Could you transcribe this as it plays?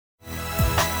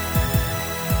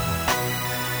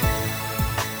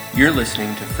You're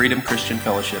listening to Freedom Christian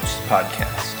Fellowship's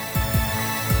podcast.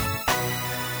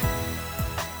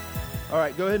 All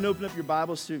right, go ahead and open up your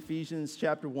Bibles to Ephesians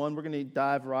chapter 1. We're going to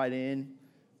dive right in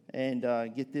and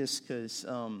get this because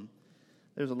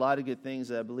there's a lot of good things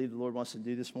that I believe the Lord wants to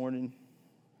do this morning,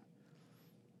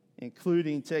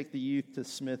 including take the youth to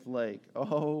Smith Lake.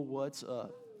 Oh, what's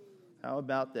up? How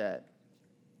about that?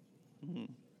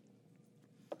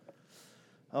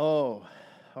 Oh,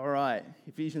 all right.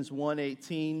 Ephesians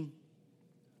 1:18.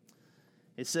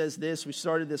 It says this. We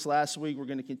started this last week. We're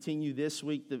going to continue this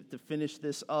week to finish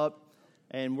this up.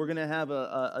 And we're going to have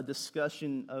a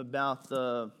discussion about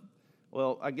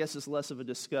well, I guess it's less of a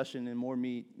discussion and more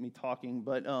me talking.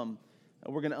 But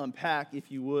we're going to unpack, if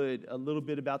you would, a little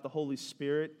bit about the Holy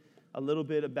Spirit, a little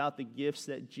bit about the gifts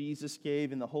that Jesus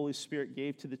gave and the Holy Spirit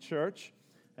gave to the church,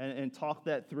 and talk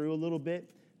that through a little bit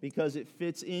because it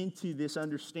fits into this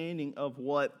understanding of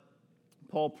what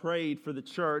Paul prayed for the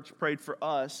church, prayed for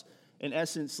us. In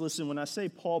essence, listen, when I say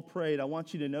Paul prayed, I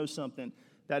want you to know something,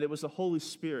 that it was the Holy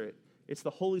Spirit. It's the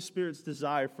Holy Spirit's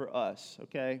desire for us,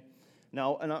 okay?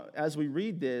 Now, as we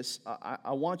read this,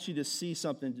 I want you to see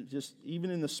something, just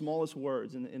even in the smallest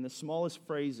words, in the smallest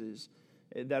phrases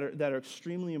that are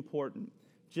extremely important.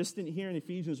 Just here in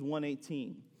Ephesians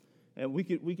 1:18, and we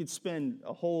could spend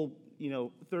a whole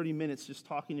 30 minutes just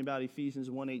talking about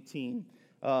Ephesians 1:18.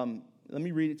 Let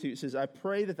me read it to you. It says, "I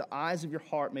pray that the eyes of your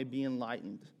heart may be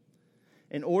enlightened,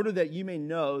 in order that you may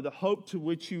know the hope to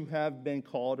which you have been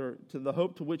called, or to the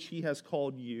hope to which He has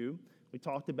called you." We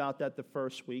talked about that the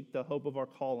first week, the hope of our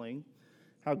calling,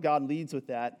 how God leads with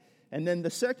that. And then the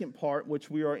second part,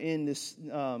 which we are in this,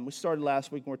 we started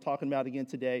last week and we're talking about again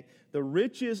today, the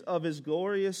riches of His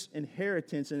glorious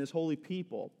inheritance in His holy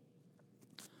people.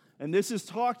 And this is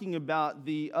talking about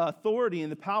the authority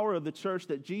and the power of the church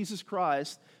that Jesus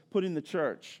Christ put in the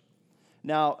church.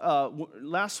 Now,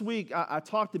 last week I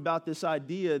talked about this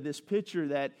idea, this picture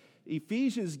that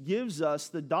Ephesians gives us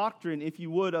the doctrine, if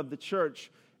you would, of the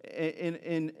church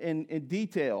in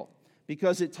detail,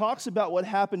 because it talks about what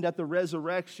happened at the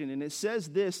resurrection, and it says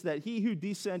this, that He who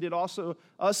descended also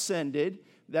ascended.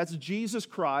 That's Jesus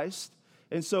Christ,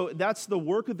 and so that's the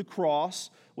work of the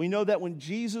cross. We know that when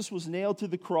Jesus was nailed to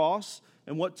the cross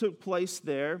and what took place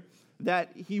there,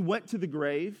 that He went to the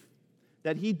grave,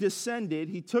 that He descended,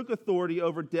 He took authority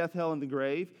over death, hell, and the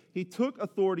grave. He took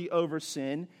authority over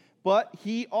sin, but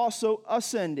He also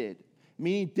ascended,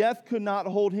 meaning death could not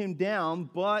hold Him down,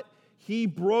 but He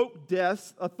broke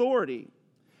death's authority.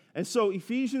 And so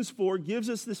Ephesians 4 gives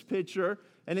us this picture,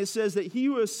 and it says that He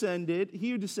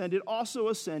who descended also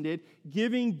ascended,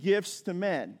 giving gifts to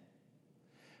men.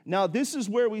 Now, this is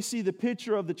where we see the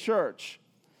picture of the church,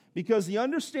 because the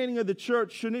understanding of the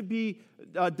church shouldn't be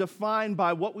defined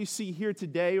by what we see here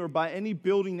today or by any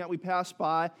building that we pass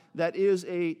by that is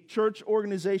a church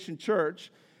organization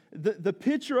church. The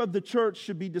picture of the church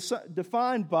should be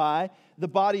defined by the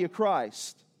body of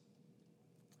Christ.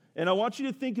 And I want you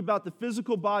to think about the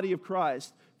physical body of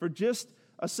Christ for just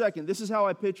a second. This is how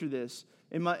I picture this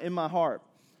in my heart.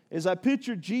 Is I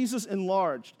picture Jesus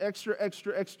enlarged, extra,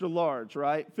 extra, extra large,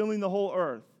 right? Filling the whole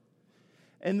earth.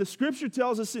 And the scripture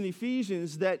tells us in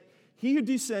Ephesians that He who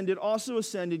descended also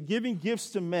ascended, giving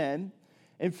gifts to men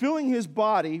and filling His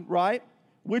body, right?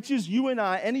 Which is you and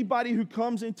I, anybody who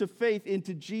comes into faith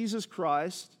into Jesus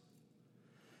Christ.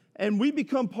 And we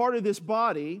become part of this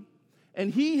body.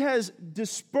 And He has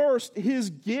dispersed His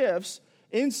gifts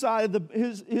inside of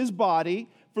his body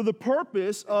for the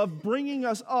purpose of bringing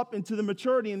us up into the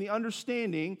maturity and the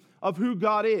understanding of who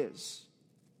God is.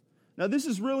 Now, this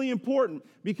is really important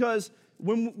because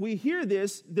when we hear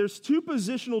this, there's two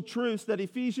positional truths that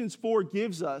Ephesians 4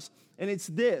 gives us, and it's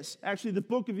this. Actually, the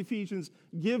book of Ephesians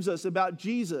gives us about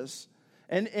Jesus,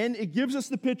 and it gives us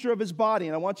the picture of His body,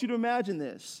 and I want you to imagine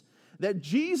this, that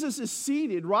Jesus is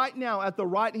seated right now at the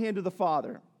right hand of the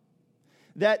Father,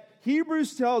 that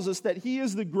Hebrews tells us that He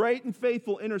is the great and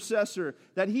faithful intercessor,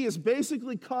 that He is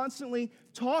basically constantly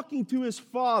talking to His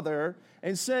Father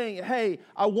and saying, hey,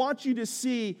 I want you to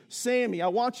see Sammy, I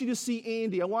want you to see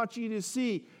Andy, I want you to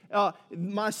see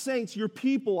my saints, your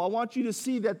people, I want you to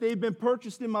see that they've been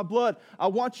purchased in my blood, I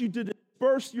want you to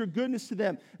disperse your goodness to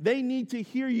them, they need to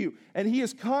hear you, and He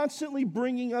is constantly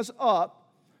bringing us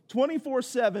up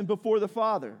 24/7 before the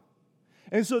Father.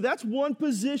 And so that's one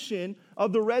position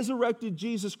of the resurrected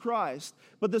Jesus Christ.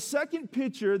 But the second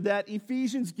picture that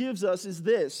Ephesians gives us is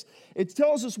this. It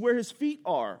tells us where His feet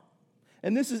are.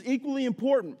 And this is equally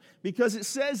important because it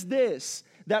says this,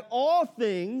 that all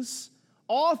things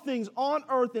on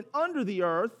earth and under the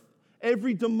earth,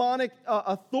 every demonic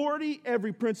authority,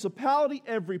 every principality,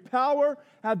 every power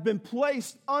have been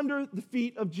placed under the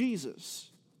feet of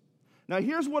Jesus. Now,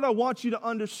 here's what I want you to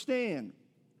understand.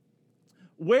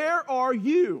 Where are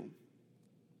you?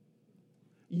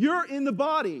 You're in the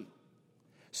body.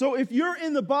 So if you're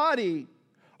in the body,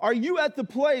 are you at the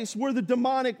place where the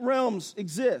demonic realms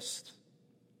exist?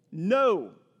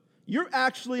 No. You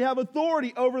actually have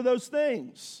authority over those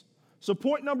things. So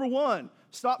point number one,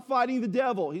 stop fighting the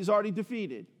devil. He's already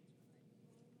defeated.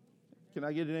 Can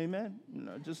I get an amen?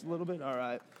 No, just a little bit? All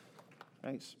right.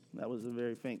 Thanks. That was a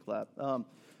very faint clap. All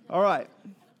right.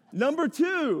 Number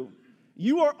two,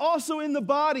 you are also in the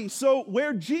body. So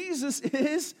where Jesus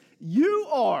is, you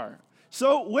are.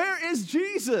 So where is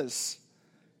Jesus?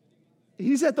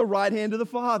 He's at the right hand of the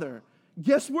Father.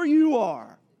 Guess where you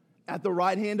are? At the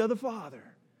right hand of the Father.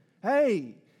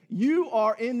 Hey, you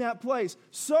are in that place.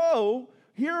 So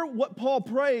here what Paul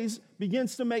prays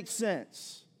begins to make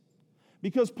sense.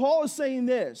 Because Paul is saying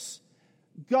this,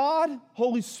 God,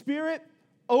 Holy Spirit,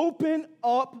 open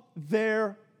up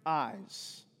their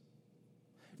eyes.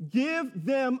 Give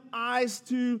them eyes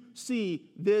to see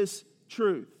this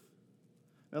truth.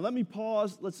 Now let me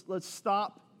pause. Let's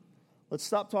stop. Let's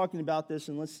stop talking about this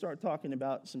and let's start talking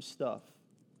about some stuff.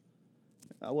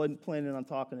 I wasn't planning on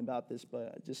talking about this,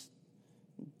 but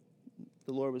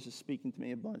the Lord was just speaking to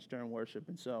me a bunch during worship,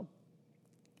 and so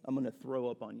I'm going to throw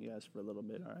up on you guys for a little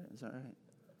bit, all right? Is that all right?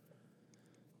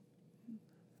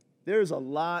 There's a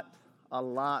lot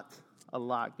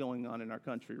going on in our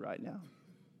country right now.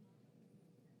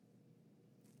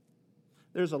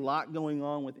 There's a lot going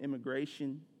on with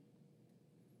immigration.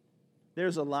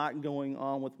 There's a lot going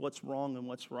on with what's wrong and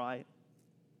what's right.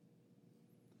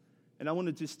 And I want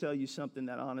to just tell you something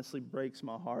that honestly breaks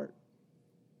my heart.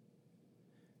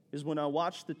 Is when I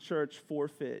watch the church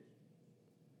forfeit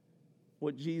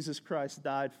what Jesus Christ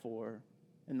died for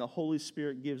and the Holy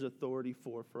Spirit gives authority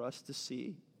for us to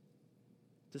see,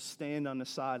 to stand on the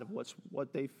side of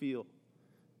what they feel,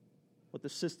 what the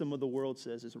system of the world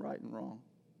says is right and wrong.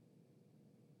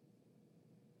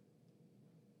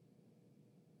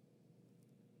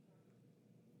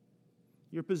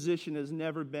 Your position has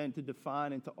never been to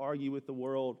define and to argue with the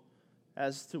world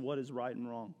as to what is right and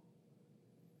wrong.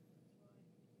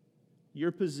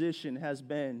 Your position has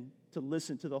been to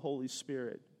listen to the Holy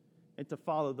Spirit and to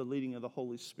follow the leading of the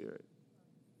Holy Spirit.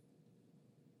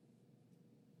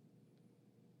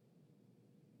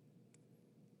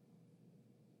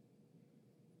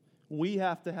 We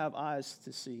have to have eyes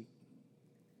to see.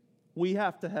 We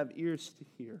have to have ears to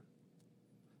hear.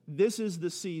 This is the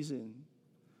season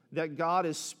that God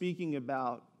is speaking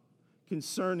about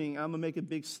concerning, I'm going to make a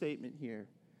big statement here,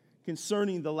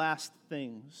 concerning the last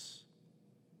things.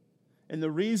 And the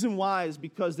reason why is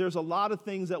because there's a lot of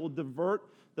things that will divert,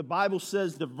 the Bible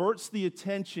says, diverts the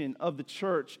attention of the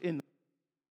church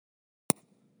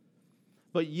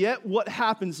But yet what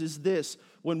happens is this,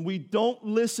 when we don't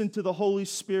listen to the Holy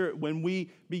Spirit, when we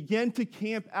begin to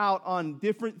camp out on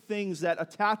different things that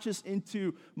attach us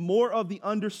into more of the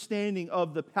understanding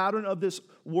of the pattern of this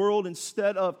world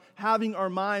instead of having our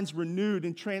minds renewed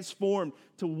and transformed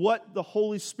to what the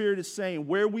Holy Spirit is saying,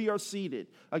 where we are seated.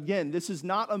 Again, this is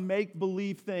not a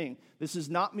make-believe thing. This is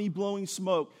not me blowing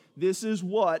smoke. This is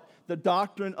what the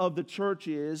doctrine of the church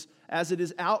is as it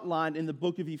is outlined in the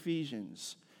book of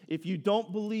Ephesians. If you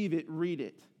don't believe it, read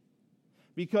it.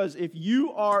 Because if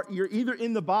you're either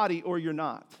in the body or you're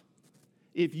not.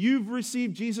 If you've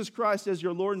received Jesus Christ as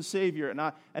your Lord and Savior,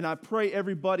 and I pray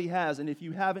everybody has, and if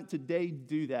you haven't today,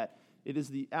 do that. It is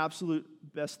the absolute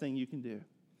best thing you can do.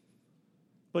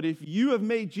 But if you have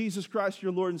made Jesus Christ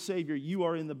your Lord and Savior, you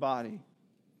are in the body.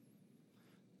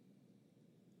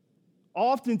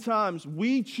 Oftentimes,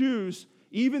 we choose,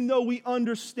 even though we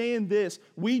understand this,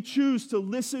 we choose to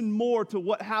listen more to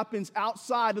what happens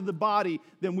outside of the body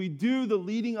than we do the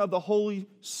leading of the Holy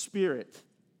Spirit.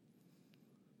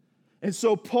 And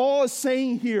so Paul is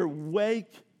saying here,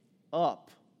 wake up.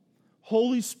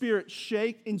 Holy Spirit,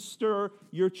 shake and stir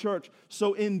your church.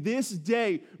 So in this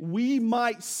day, we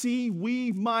might see,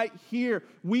 we might hear,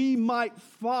 we might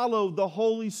follow the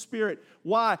Holy Spirit.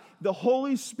 Why? The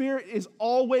Holy Spirit is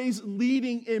always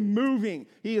leading and moving.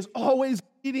 He is always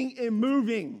leading and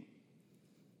moving.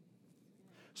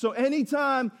 So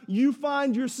anytime you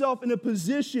find yourself in a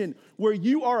position where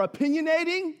you are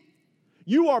opinionating,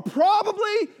 you are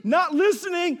probably not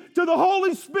listening to the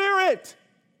Holy Spirit.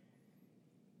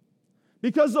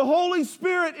 Because the Holy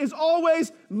Spirit is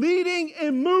always leading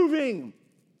and moving.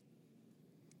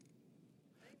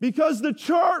 Because the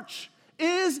church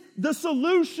is the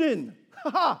solution.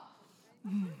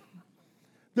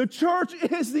 The church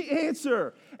is the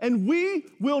answer. And we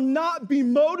will not be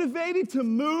motivated to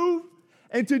move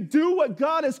and to do what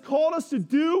God has called us to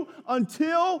do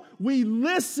until we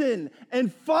listen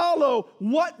and follow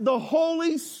what the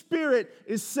Holy Spirit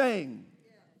is saying.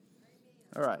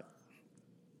 All right.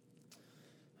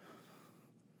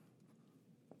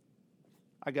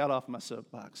 I got off my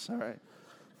soapbox. All right.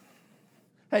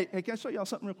 Hey, can I show y'all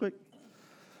something real quick?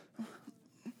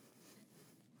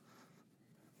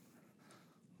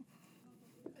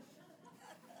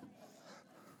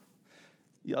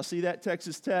 Y'all see that?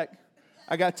 Texas Tech.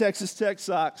 I got Texas Tech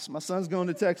socks. My son's going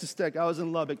to Texas Tech. I was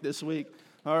in Lubbock this week.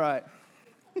 All right.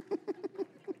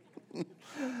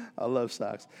 I love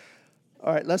socks.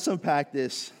 All right, let's unpack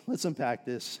this.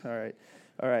 All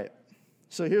right.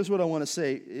 So here's what I want to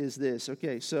say is this.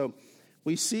 Okay, so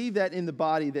we see that in the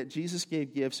body that Jesus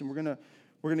gave gifts, and we're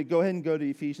gonna go ahead and go to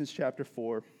Ephesians chapter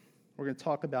 4. We're going to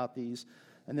talk about these,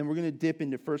 and then we're going to dip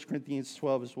into 1 Corinthians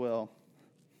 12 as well.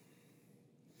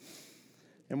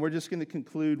 And we're just going to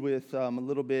conclude with a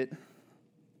little bit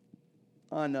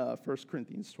on 1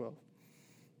 Corinthians 12.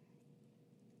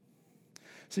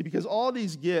 See, because all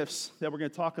these gifts that we're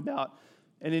going to talk about,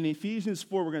 and in Ephesians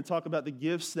 4, we're going to talk about the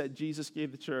gifts that Jesus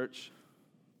gave the church.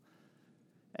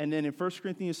 And then in 1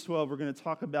 Corinthians 12, we're going to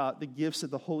talk about the gifts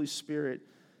that the Holy Spirit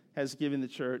has given the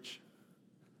church.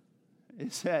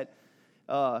 It's that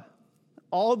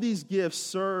all these gifts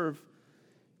serve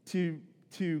to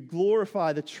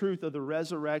glorify the truth of the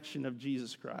resurrection of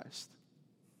Jesus Christ.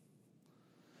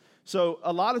 So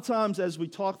a lot of times as we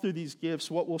talk through these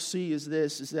gifts, what we'll see is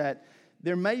that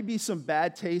there may be some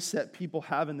bad taste that people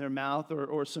have in their mouth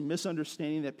or some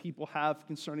misunderstanding that people have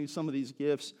concerning some of these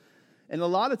gifts. And a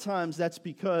lot of times that's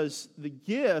because the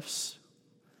gifts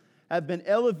have been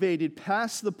elevated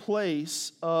past the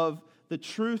place of the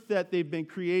truth that they've been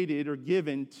created or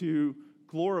given to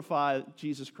glorify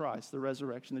Jesus Christ, the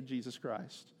resurrection of Jesus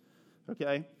Christ.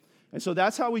 Okay? And so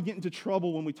that's how we get into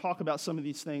trouble when we talk about some of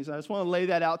these things. And I just want to lay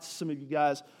that out to some of you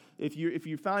guys. If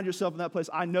you find yourself in that place,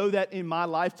 I know that in my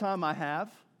lifetime I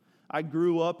have. I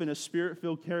grew up in a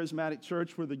spirit-filled charismatic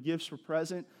church where the gifts were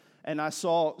present, and I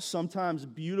saw sometimes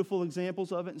beautiful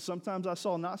examples of it, and sometimes I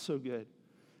saw not so good.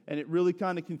 And it really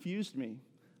kind of confused me.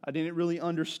 I didn't really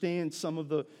understand some of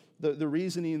the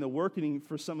reasoning and the working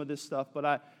for some of this stuff.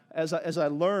 But as I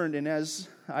learned and as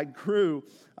I grew,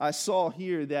 I saw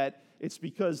here that it's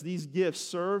because these gifts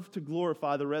serve to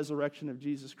glorify the resurrection of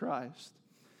Jesus Christ.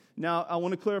 Now, I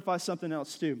want to clarify something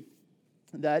else too.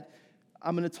 That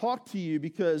I'm going to talk to you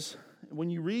because when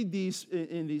you read these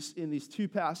in these two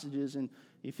passages in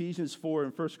Ephesians 4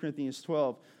 and 1 Corinthians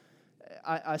 12,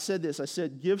 I said this. I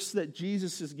said gifts that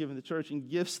Jesus has given the church and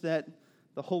gifts that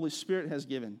the Holy Spirit has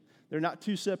given. They're not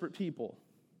two separate people.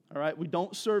 All right? We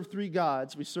don't serve three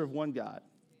gods. We serve one God.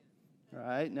 All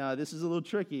right? Now, this is a little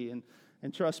tricky,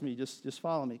 and trust me, just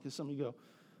follow me, because some of you go,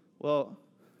 well,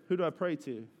 who do I pray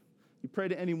to? You pray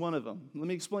to any one of them. Let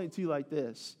me explain it to you like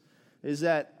this, is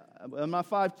that my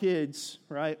 5 kids,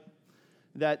 right,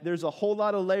 that there's a whole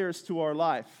lot of layers to our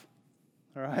life,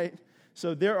 all right?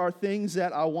 So there are things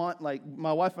that I want, like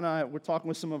my wife and I were talking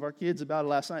with some of our kids about it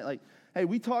last night, like, hey,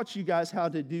 we taught you guys how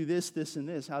to do this, this, and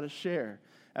this, how to share.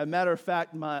 As a matter of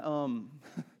fact,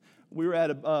 we were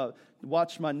at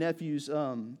watched my nephew's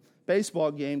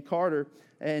baseball game, Carter,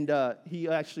 and he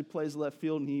actually plays left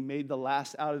field, and he made the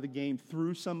last out of the game,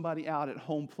 threw somebody out at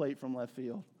home plate from left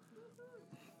field.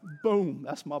 Boom,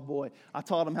 that's my boy. I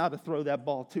taught him how to throw that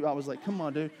ball, too. I was like, come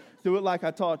on, dude, do it like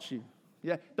I taught you.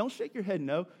 Yeah, don't shake your head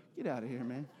no. Get out of here,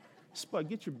 man. Spud,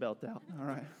 get your belt out. All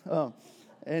right.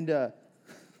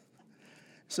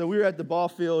 So we were at the ball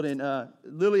field, and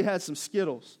Lily had some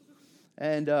Skittles.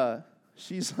 And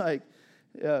she's like,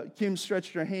 Kim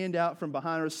stretched her hand out from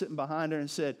behind her, sitting behind her, and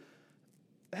said,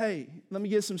 hey, let me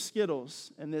get some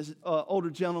Skittles. And this older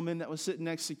gentleman that was sitting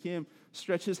next to Kim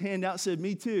stretched his hand out and said,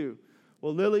 me too.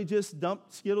 Well, Lily just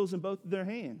dumped Skittles in both of their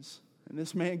hands. And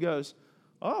this man goes,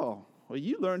 oh, well,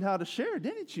 you learned how to share,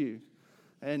 didn't you?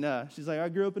 And she's like, I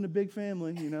grew up in a big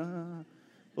family, you know.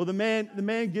 Well, the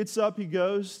man gets up, he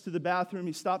goes to the bathroom,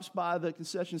 he stops by the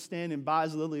concession stand and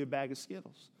buys Lily a bag of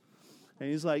Skittles.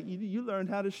 And he's like, you learned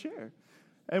how to share.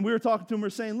 And we were talking to him, we're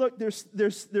saying, look,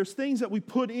 there's things that we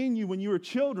put in you when you were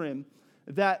children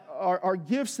that are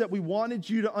gifts that we wanted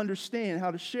you to understand,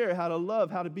 how to share, how to love,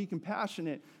 how to be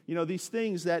compassionate. You know, these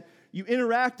things that you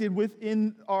interacted with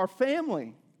in our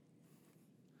family.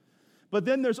 But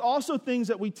then there's also things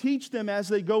that we teach them as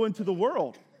they go into the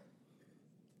world.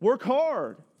 Work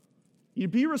hard. You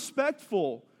be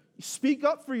respectful. You speak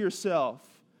up for yourself.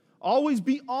 Always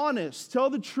be honest. Tell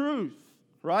the truth,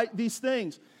 right? These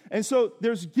things. And so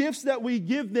there's gifts that we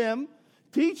give them,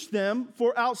 teach them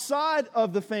for outside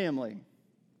of the family.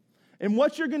 And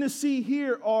what you're going to see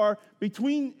here are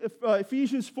between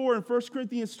Ephesians 4 and 1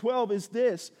 Corinthians 12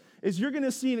 is you're going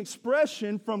to see an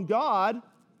expression from God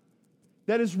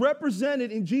that is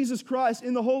represented in Jesus Christ,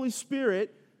 in the Holy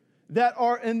Spirit, that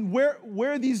are, and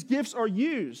where these gifts are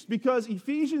used. Because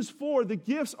Ephesians 4, the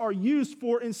gifts are used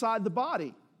for inside the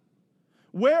body.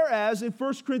 Whereas in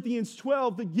 1 Corinthians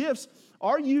 12, the gifts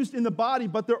are used in the body,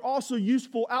 but they're also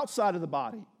useful outside of the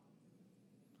body.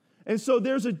 And so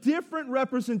there's a different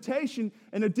representation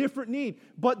and a different need,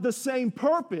 but the same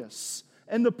purpose.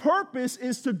 And the purpose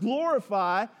is to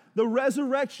glorify the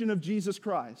resurrection of Jesus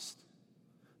Christ.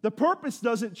 The purpose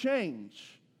doesn't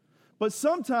change, but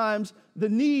sometimes the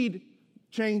need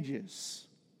changes.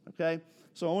 Okay?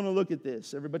 So I want to look at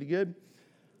this. Everybody good?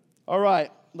 All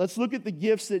right. Let's look at the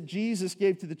gifts that Jesus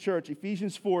gave to the church.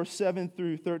 Ephesians 4, 7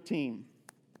 through 13.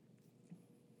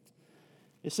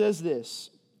 It says this,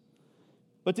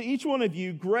 "But to each one of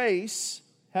you, grace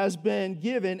has been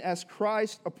given as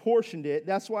Christ apportioned it."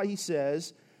 That's why he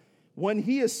says, "When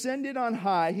he ascended on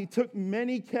high, he took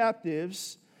many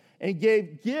captives and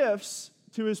gave gifts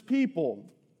to his people."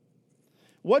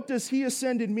 What does he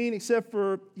ascended mean except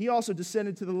for he also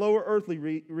descended to the lower earthly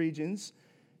regions?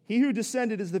 He who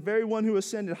descended is the very one who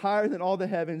ascended higher than all the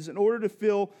heavens in order to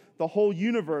fill the whole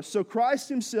universe. So Christ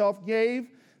himself gave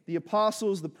the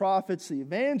apostles, the prophets, the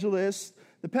evangelists,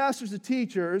 the pastors, the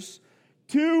teachers,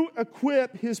 to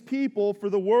equip his people for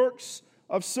the works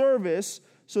of service,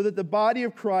 so that the body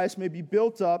of Christ may be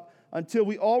built up until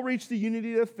we all reach the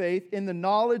unity of faith in the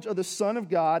knowledge of the Son of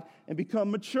God and become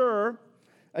mature,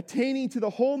 attaining to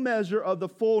the whole measure of the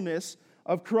fullness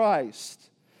of Christ.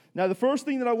 Now, the first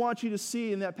thing that I want you to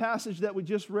see in that passage that we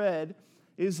just read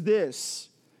is this.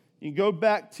 You go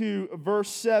back to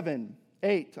verse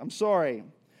 8,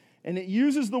 and it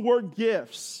uses the word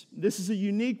gifts. This is a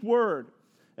unique word,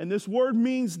 and this word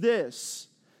means this,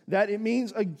 that it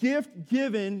means a gift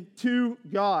given to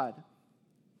God.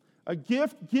 A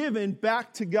gift given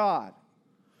back to God.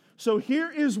 So here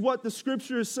is what the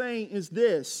Scripture is saying is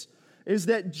this, is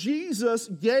that Jesus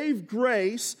gave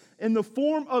grace in the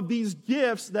form of these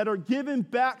gifts that are given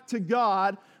back to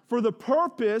God for the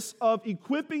purpose of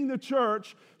equipping the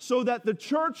church so that the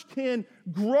church can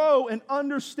grow and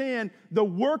understand the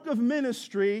work of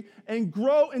ministry and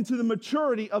grow into the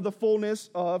maturity of the fullness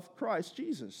of Christ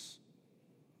Jesus.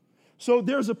 So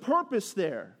there's a purpose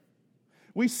there.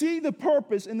 We see the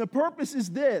purpose, and the purpose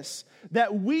is this,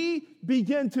 that we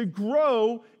begin to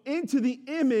grow into the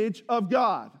image of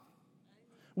God.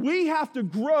 We have to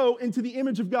grow into the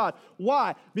image of God.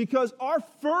 Why? Because our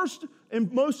first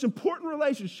and most important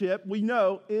relationship, we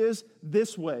know, is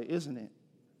this way, isn't it?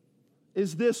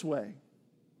 Is this way.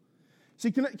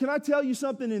 See, can I tell you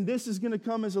something? And this is going to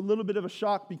come as a little bit of a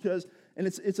shock because, and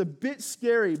it's a bit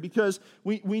scary because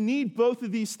we need both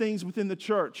of these things within the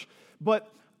church.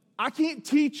 But I can't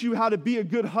teach you how to be a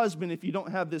good husband if you don't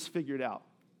have this figured out.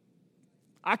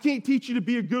 I can't teach you to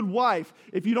be a good wife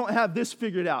if you don't have this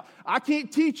figured out. I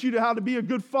can't teach you how to be a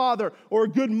good father or a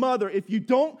good mother if you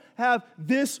don't have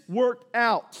this worked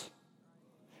out.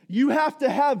 You have to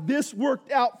have this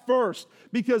worked out first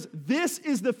because this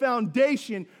is the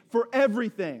foundation for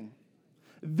everything.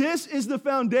 This is the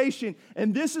foundation,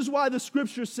 and this is why the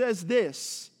Scripture says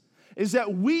this, is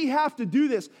that we have to do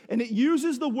this. And it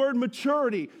uses the word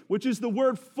maturity, which is the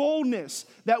word fullness,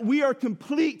 that we are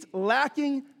complete,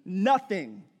 lacking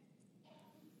nothing.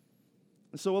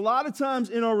 And so a lot of times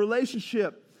in our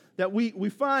relationship that we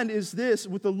find is this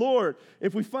with the Lord.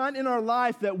 If we find in our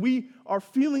life that we are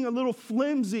feeling a little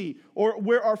flimsy or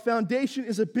where our foundation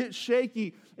is a bit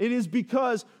shaky, it is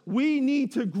because we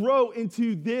need to grow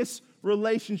into this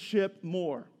relationship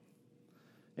more.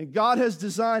 And God has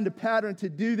designed a pattern to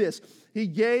do this. He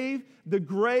gave the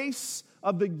grace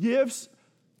of the gifts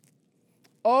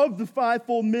of the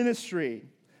fivefold ministry.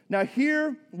 Now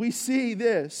here we see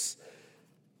this,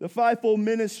 the fivefold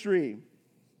ministry.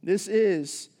 This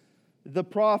is the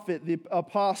prophet, the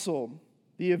apostle,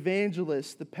 the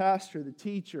evangelist, the pastor, the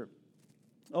teacher.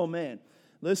 Oh man,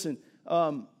 listen,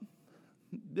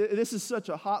 this is such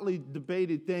a hotly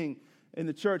debated thing in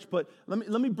the church, but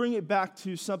let me bring it back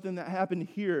to something that happened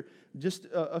here just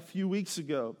a few weeks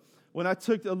ago when I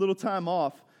took a little time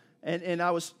off,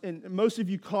 and most of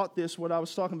you caught this, what I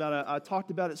was talking about. I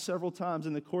talked about it several times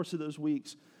in the course of those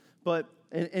weeks, but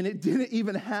it didn't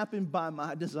even happen by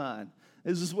my design.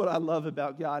 This is what I love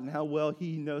about God and how well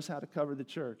He knows how to cover the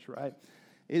church, right?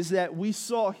 Is that we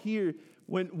saw here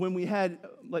when we had,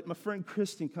 like my friend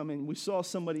Kristen come in, we saw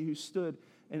somebody who stood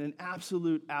in an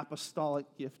absolute apostolic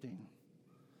gifting.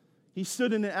 He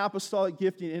stood in an apostolic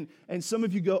gifting, and some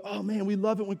of you go, oh man, we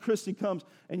love it when Kristen comes,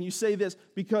 and you say this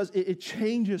because it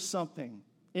changes something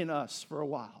in us for a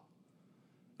while.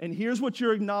 And here's what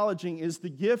you're acknowledging is the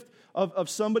gift of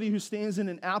somebody who stands in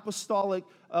an apostolic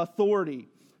authority.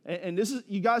 And this is,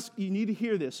 you guys, you need to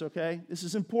hear this, okay? This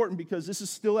is important because this is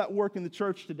still at work in the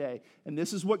church today. And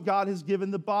this is what God has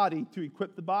given the body to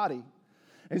equip the body.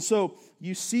 And so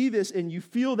you see this and you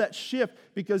feel that shift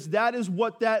because that is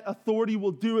what that authority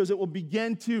will do is it will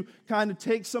begin to kind of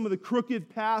take some of the crooked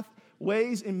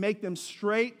pathways and make them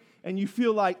straight. And you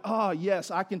feel like, oh,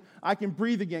 yes, I can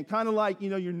breathe again. Kind of like,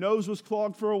 your nose was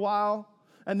clogged for a while.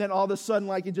 And then all of a sudden,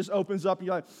 like, it just opens up and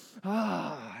you're like,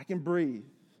 I can breathe.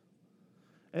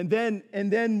 And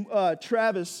then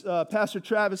Pastor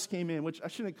Travis came in, which I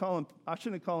shouldn't call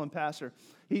him pastor.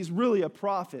 He's really a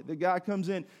prophet. The guy comes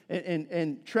in,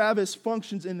 and Travis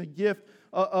functions in the gift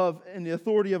and the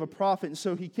authority of a prophet. And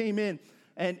so he came in,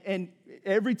 and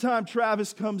every time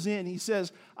Travis comes in, he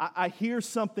says, I hear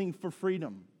something for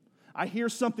freedom. I hear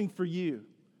something for you.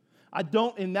 I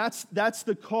don't, and that's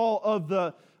the call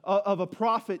of a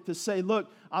prophet to say, look,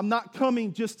 I'm not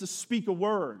coming just to speak a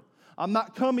word. I'm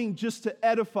not coming just to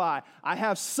edify. I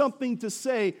have something to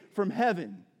say from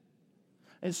heaven.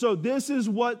 And so this is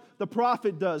what the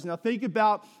prophet does. Now think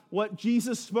about what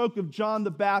Jesus spoke of John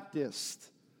the Baptist,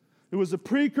 who was a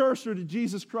precursor to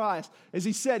Jesus Christ. As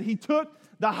he said, he took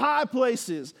the high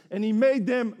places and he made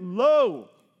them low.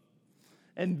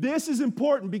 And this is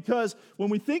important because when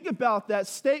we think about that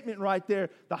statement right there,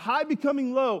 the high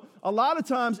becoming low, a lot of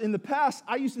times in the past,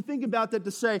 I used to think about that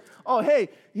to say, oh, hey,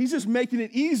 he's just making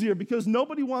it easier because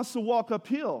nobody wants to walk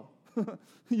uphill.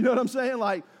 You know what I'm saying?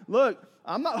 Like, look,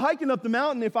 I'm not hiking up the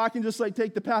mountain if I can just like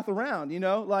take the path around,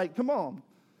 like, come on.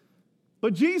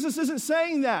 But Jesus isn't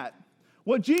saying that.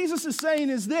 What Jesus is saying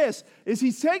is this, is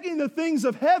he's taking the things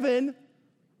of heaven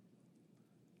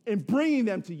and bringing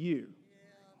them to you.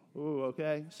 Ooh,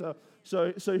 okay. So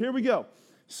here we go.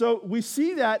 So we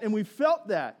see that and we felt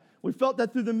that. We felt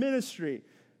that through the ministry.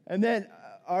 And then,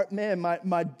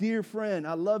 my dear friend,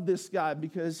 I love this guy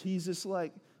because he's just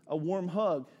like a warm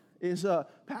hug, is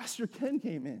Pastor Ken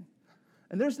came in.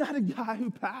 And there's not a guy who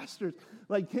pastors.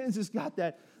 Like Ken's just got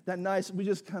that nice, we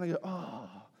just kind of go,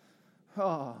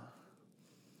 oh.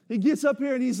 He gets up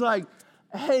here and he's like,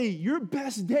 hey, your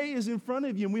best day is in front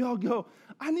of you. And we all go,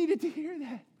 I needed to hear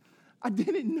that. I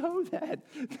didn't know that.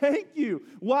 Thank you.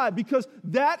 Why? Because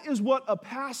that is what a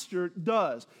pastor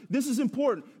does. This is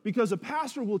important because a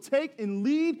pastor will take and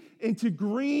lead into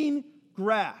green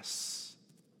grass.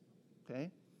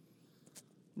 Okay?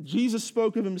 Jesus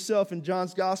spoke of himself in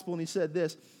John's gospel and he said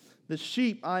this, the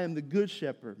sheep, I am the good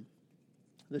shepherd.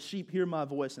 The sheep hear my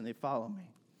voice and they follow me.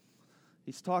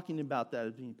 He's talking about that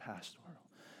as being pastoral.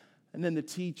 And then the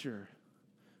teacher,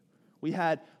 we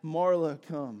had Marla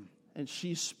come. And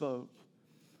she spoke.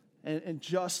 And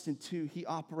Justin, too, he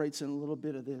operates in a little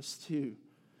bit of this, too.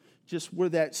 Just where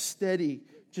that steady,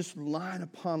 just line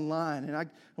upon line. And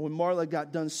when Marla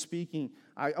got done speaking,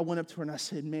 I went up to her and I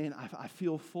said, man, I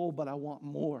feel full, but I want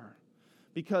more.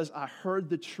 Because I heard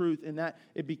the truth and that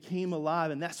it became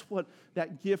alive. And that's what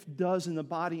that gift does in the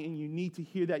body. And you need to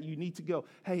hear that. You need to go,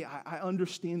 hey, I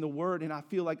understand the word and I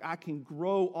feel like I can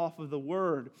grow off of the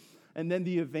word. And then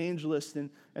the evangelist, and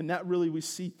that really we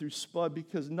see through Spud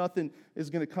because nothing is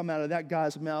going to come out of that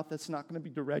guy's mouth that's not going to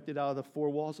be directed out of the four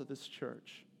walls of this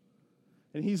church.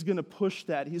 And he's going to push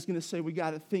that. He's going to say we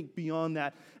got to think beyond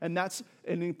that. And that's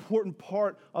an important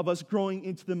part of us growing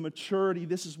into the maturity.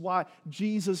 This is why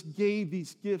Jesus gave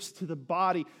these gifts to the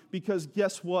body because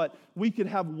guess what? We could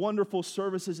have wonderful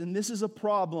services. And this is a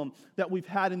problem that we've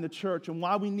had in the church and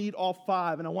why we need all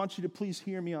five. And I want you to please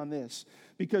hear me on this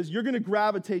because you're going to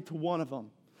gravitate to one of them.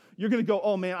 You're going to go,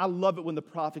 oh man, I love it when the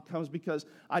prophet comes because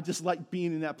I just like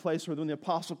being in that place, or when the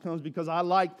apostle comes because I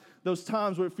like those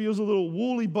times where it feels a little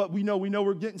woolly, but we know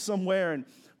we're getting somewhere.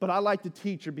 But I like the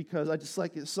teacher because I just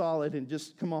like it solid and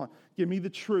just, come on, give me the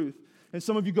truth. And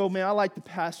some of you go, man, I like the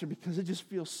pastor because it just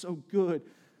feels so good.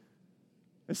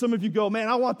 And some of you go, man,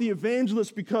 I want the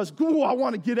evangelist because, ooh, I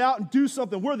want to get out and do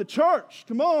something. We're the church,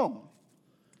 come on.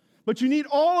 But you need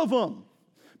all of them.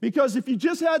 Because if you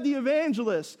just had the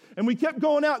evangelist and we kept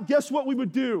going out, guess what we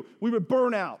would do? We would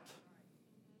burn out.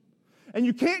 And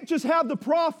you can't just have the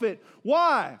prophet.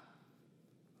 Why?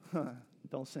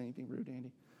 Don't say anything rude,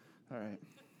 Andy. All right.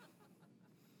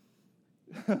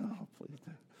 Oh, please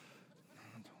do.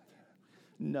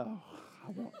 No,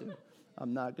 I won't do it.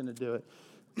 I'm not going to do it.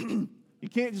 You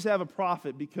can't just have a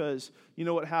prophet because you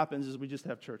know what happens is we just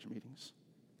have church meetings.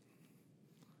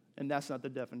 And that's not the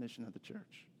definition of the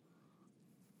church.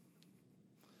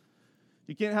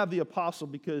 You can't have the apostle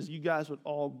because you guys would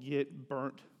all get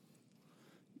burnt.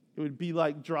 It would be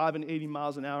like driving 80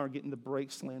 miles an hour and getting the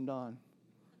brakes slammed on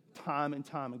time and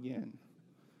time again.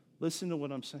 Listen to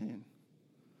what I'm saying.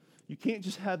 You can't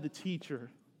just have the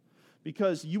teacher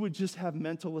because you would just have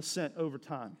mental assent over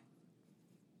time.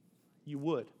 You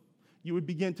would. You would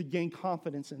begin to gain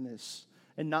confidence in this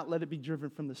and not let it be driven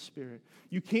from the Spirit.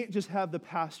 You can't just have the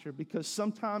pastor because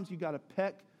sometimes you got to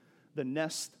peck the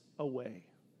nest away.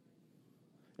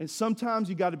 And sometimes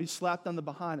you got to be slapped on the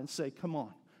behind and say, come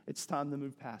on, it's time to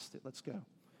move past it. Let's go.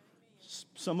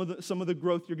 Some of the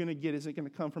growth you're going to get isn't going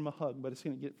to come from a hug, but it's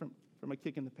going to get from a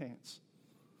kick in the pants.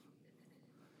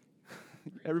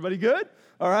 Everybody good?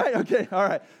 All right? Okay, all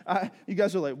right. You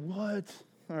guys are like, what?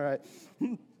 All right.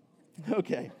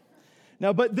 Okay.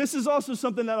 Now, but this is also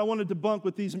something that I want to debunk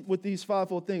with these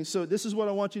fivefold things. So this is what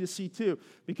I want you to see too.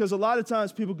 Because a lot of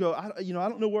times people go, I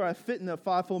don't know where I fit in the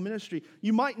fivefold ministry.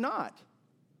 You might not.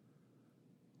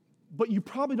 But you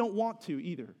probably don't want to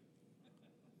either.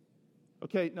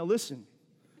 Okay, now listen.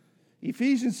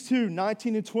 Ephesians 2,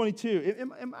 19 and 22.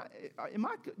 Am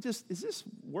I just, is this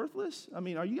worthless? I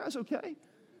mean, are you guys okay?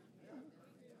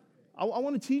 I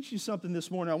want to teach you something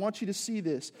this morning. I want you to see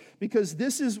this because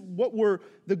this is what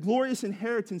the glorious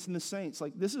inheritance in the saints.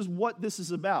 Like, this is what this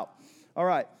is about. All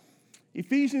right.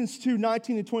 Ephesians 2,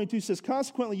 19 and 22 says,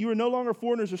 consequently, you are no longer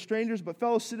foreigners or strangers, but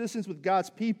fellow citizens with God's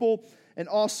people and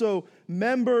also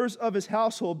members of his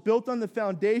household, built on the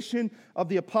foundation of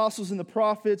the apostles and the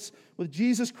prophets, with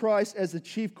Jesus Christ as the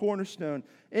chief cornerstone.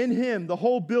 In him, the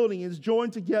whole building is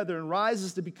joined together and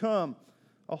rises to become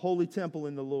a holy temple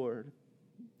in the Lord.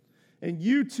 And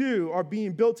you too are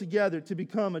being built together to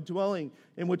become a dwelling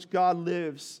in which God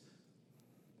lives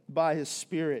by his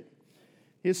Spirit.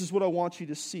 This is what I want you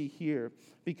to see here.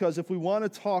 Because if we want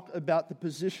to talk about the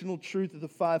positional truth of the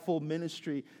fivefold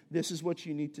ministry, this is what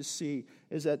you need to see,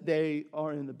 is that they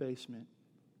are in the basement.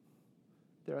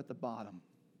 They're at the bottom.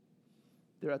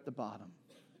 They're at the bottom.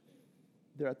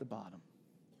 They're at the bottom.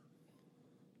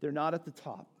 They're not at the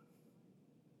top.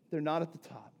 They're not at the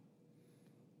top.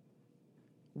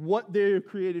 What they're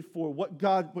created for,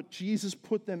 what Jesus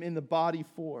put them in the body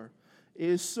for,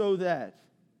 is so that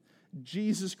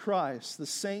Jesus Christ, the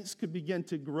saints could begin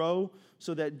to grow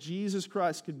so that Jesus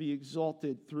Christ could be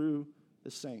exalted through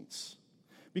the saints.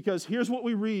 Because here's what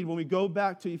we read when we go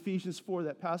back to Ephesians 4,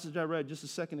 that passage I read just a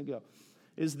second ago,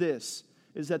 is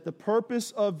that the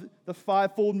purpose of the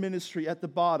fivefold ministry at the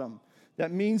bottom,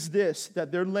 that means this,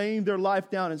 that they're laying their life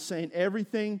down and saying,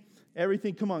 everything,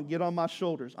 come on, get on my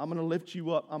shoulders. I'm going to lift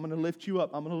you up. I'm going to lift you up.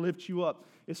 I'm going to lift you up.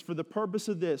 It's for the purpose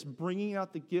of this, bringing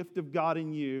out the gift of God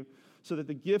in you, so that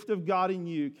the gift of God in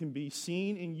you can be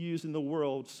seen and used in the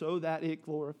world so that it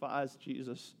glorifies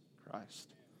Jesus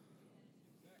Christ.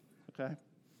 Okay?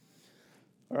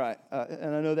 All right.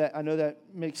 And I know that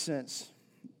makes sense.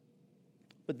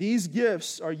 But these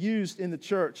gifts are used in the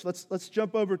church. Let's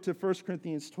jump over to 1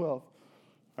 Corinthians 12.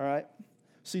 All right?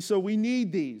 See, so we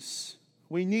need these.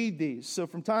 We need these. So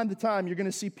from time to time, you're going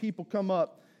to see people come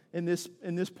up in this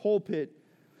pulpit,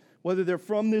 whether they're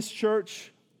from this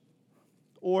church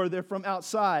or they're from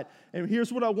outside. And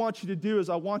here's what I want you to do is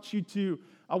I want you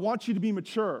to be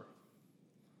mature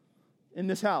in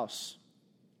this house.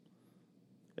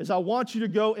 Is I want you to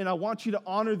go and I want you to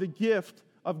honor the gift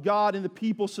of God and the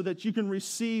people so that you can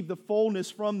receive the fullness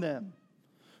from them.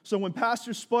 So when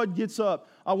Pastor Spud gets up,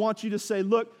 I want you to say,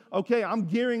 look, okay, I'm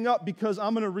gearing up because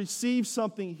I'm going to receive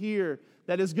something here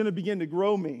that is going to begin to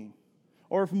grow me.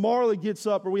 Or if Marla gets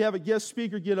up or we have a guest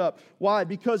speaker get up. Why?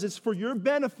 Because it's for your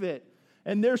benefit.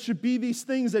 And there should be these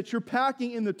things that you're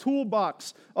packing in the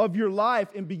toolbox of your life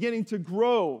and beginning to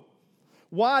grow.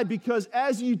 Why? Because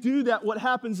as you do that, what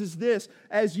happens is this.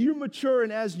 As you mature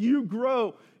and as you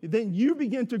grow, then you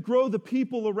begin to grow the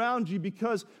people around you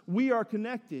because we are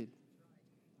connected.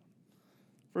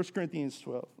 1 Corinthians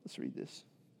 12. Let's read this.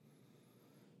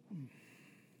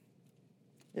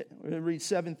 We're going to read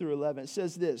 7 through 11. It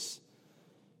says this.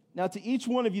 Now to each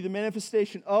one of you the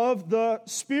manifestation of the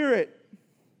Spirit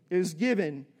is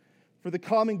given for the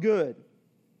common good.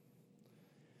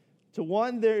 To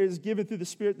one there is given through the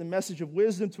Spirit the message of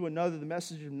wisdom, to another the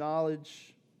message of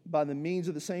knowledge, by the means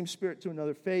of the same Spirit, to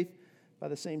another faith, by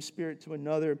the same Spirit, to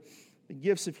another the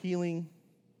gifts of healing,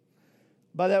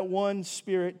 by that one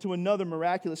Spirit, to another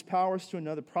miraculous powers, to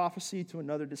another prophecy, to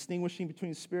another distinguishing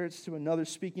between spirits, to another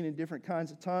speaking in different kinds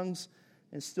of tongues,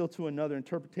 and still to another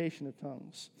interpretation of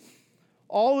tongues.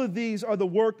 All of these are the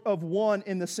work of one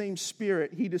and the same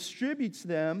Spirit. He distributes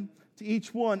them to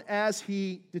each one as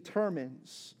He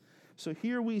determines. So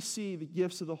here we see the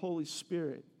gifts of the Holy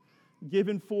Spirit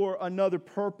given for another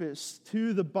purpose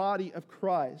to the body of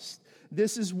Christ.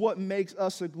 This is what makes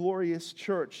us a glorious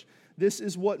church. This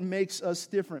is what makes us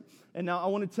different. And now I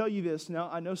want to tell you this. Now,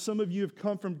 I know some of you have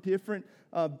come from different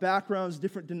backgrounds,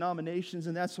 different denominations,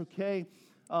 and that's okay.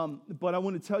 But I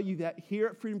want to tell you that here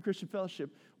at Freedom Christian Fellowship,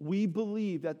 we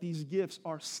believe that these gifts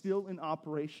are still in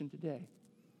operation today.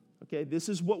 Okay, this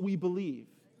is what we believe.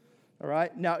 All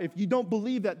right? Now, if you don't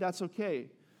believe that, that's okay.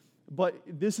 But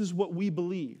this is what we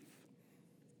believe.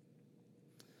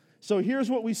 So here's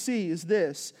what we see is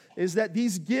that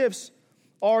these gifts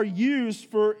are used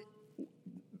for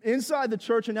inside the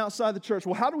church and outside the church.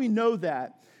 Well, how do we know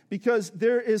that? Because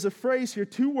there is a phrase here,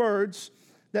 2 words,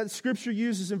 that Scripture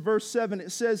uses in verse 7.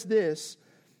 It says this: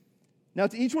 now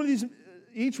to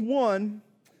each one,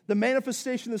 the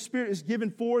manifestation of the Spirit is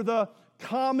given for the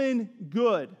common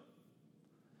good.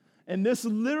 And this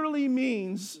literally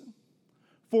means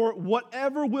for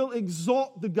whatever will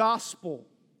exalt the gospel.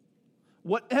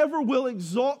 Whatever will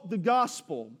exalt the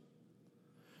gospel.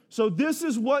 So this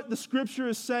is what the Scripture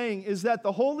is saying, is that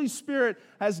the Holy Spirit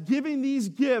has given these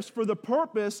gifts for the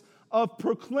purpose of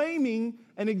proclaiming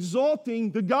and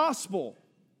exalting the gospel.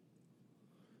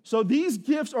 So these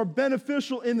gifts are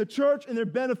beneficial in the church and they're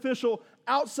beneficial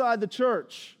outside the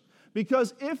church.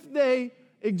 Because if they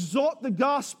exalt the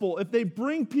gospel, if they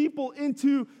bring people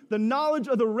into the knowledge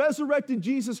of the resurrected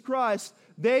Jesus Christ,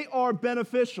 they are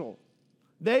beneficial.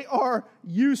 They are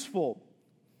useful.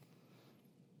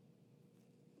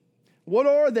 What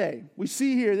are they? We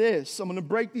see here this. I'm going to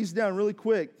break these down really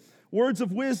quick. Words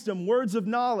of wisdom, words of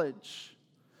knowledge.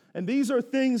 And these are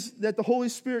things that the Holy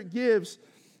Spirit gives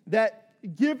that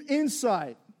give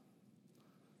insight.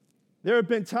 There have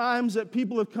been times that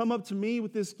people have come up to me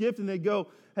with this gift and they go,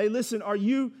 hey, listen,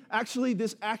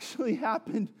 this actually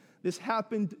happened. This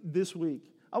happened this week.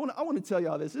 I want to tell you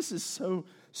all this. This is so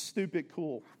stupid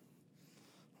cool.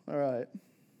 All right.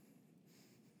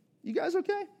 You guys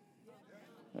okay?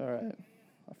 All right.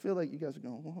 I feel like you guys are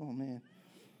going, oh, man.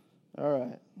 All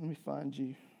right. Let me find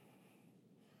you.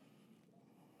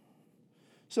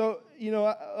 So,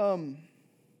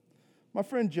 my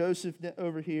friend Joseph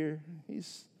over here,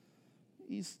 he's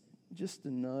just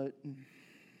a nut.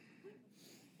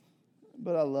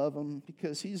 But I love him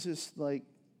because he's just like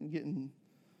getting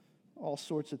all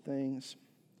sorts of things.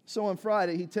 So on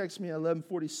Friday, he texts me at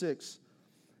 11:46,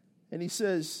 and he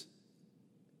says,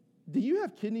 do you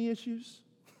have kidney issues?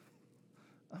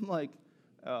 I'm like,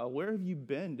 where have you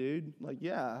been, dude? Like,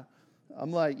 yeah.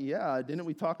 I'm like, yeah, didn't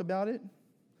we talk about it?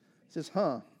 He says,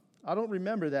 I don't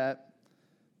remember that,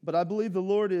 but I believe the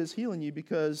Lord is healing you,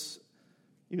 because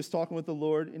he was talking with the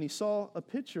Lord, and he saw a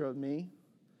picture of me.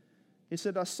 He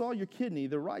said, I saw your kidney,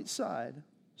 the right side,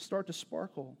 start to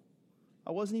sparkle.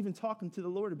 I wasn't even talking to the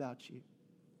Lord about you.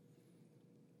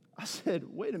 I said,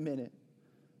 wait a minute.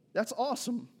 That's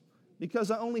awesome,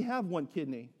 because I only have one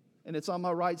kidney, and it's on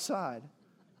my right side,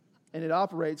 and it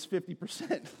operates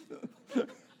 50%.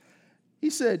 He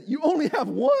said, you only have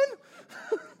one?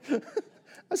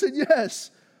 I said,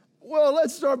 yes. Well,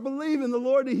 let's start believing the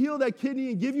Lord to heal that kidney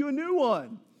and give you a new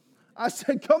one. I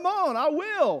said, come on, I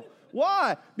will.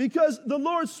 Why? Because the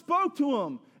Lord spoke to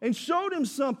him and showed him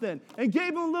something and gave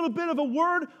him a little bit of a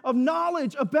word of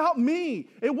knowledge about me.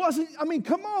 It wasn't,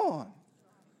 come on.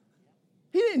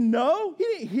 He didn't know. He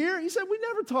didn't hear. He said, we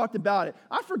never talked about it.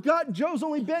 I forgot Joe's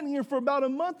only been here for about a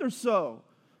month or so.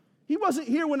 He wasn't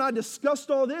here when I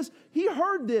discussed all this. He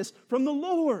heard this from the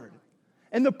Lord.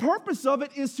 And the purpose of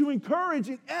it is to encourage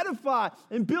and edify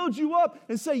and build you up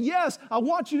and say, yes, I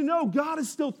want you to know God is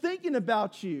still thinking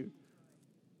about you.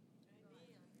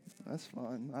 That's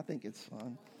fun. I think it's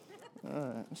fun. All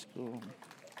right, that's cool.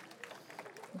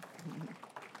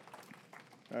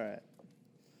 All right.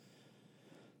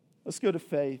 Let's go to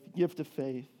faith, gift of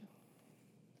faith.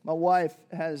 My wife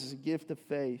has a gift of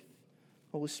faith.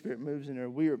 Holy Spirit moves in her.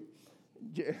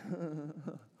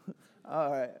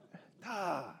 All right.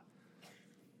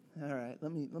 All right,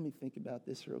 let me think about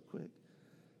this real quick.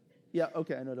 Yeah,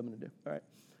 okay, I know what I'm going to do. All right.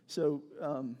 So,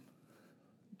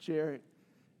 Jarrett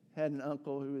had an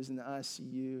uncle who was in the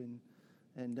ICU,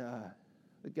 and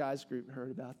the guys group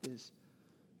heard about this,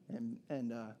 and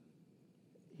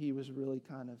he was really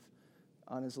kind of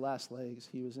on his last legs.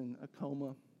 He was in a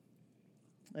coma,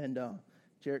 and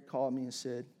Jarrett called me and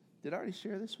said, did I already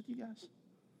share this with you guys?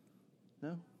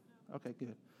 No? Okay,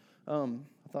 good. I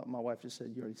thought my wife just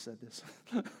said, you already said this.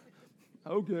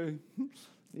 Okay.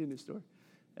 Need a new story.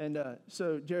 And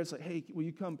so Jared's like, hey, will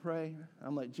you come pray?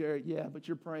 I'm like, Jared, yeah, but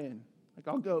you're praying. Like,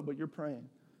 I'll go, but you're praying.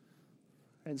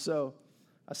 And so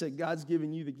I said, God's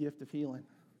given you the gift of healing.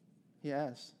 He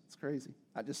has. It's crazy.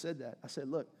 I just said that. I said,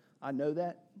 look, I know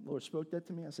that. The Lord spoke that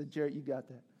to me. I said, Jarrett, you got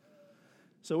that.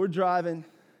 So we're driving,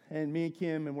 and me and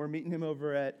Kim, and we're meeting him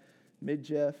over at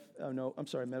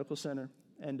Medical Center.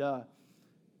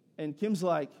 And Kim's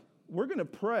like, we're going to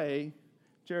pray.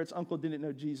 Jarrett's uncle didn't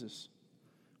know Jesus.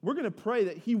 We're going to pray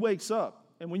that he wakes up.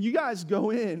 And when you guys go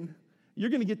in,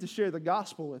 you're going to get to share the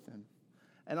gospel with him.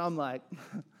 And I'm like,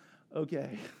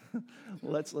 okay,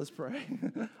 let's pray.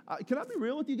 Can I be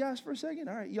real with you guys for a second?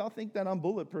 All right, y'all think that I'm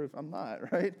bulletproof. I'm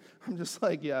not, right? I'm just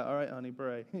like, yeah, all right, honey,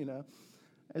 pray,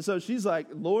 And so she's like,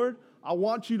 Lord, I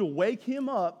want you to wake him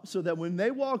up so that when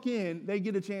they walk in, they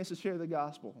get a chance to share the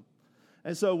gospel.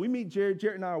 And so we meet Jarrett.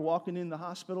 Jarrett and I are walking in the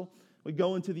hospital. We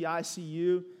go into the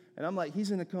ICU, and I'm like,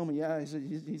 he's in a coma. Yeah,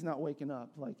 he's not waking up.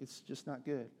 Like, it's just not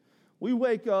good. We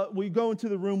wake up. We go into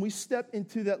the room. We step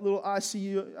into that little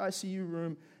ICU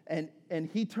room, and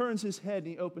he turns his head,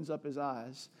 and he opens up his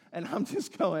eyes. And I'm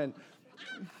just going,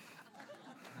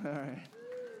 all right.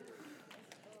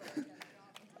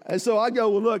 And so I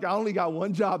go, well, look, I only got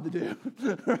one job to do,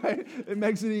 right? It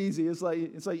makes it easy. It's like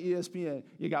ESPN.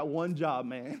 You got one job,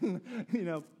 man,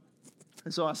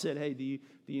 And so I said, hey, do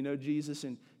you know Jesus?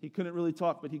 And he couldn't really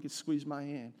talk, but he could squeeze my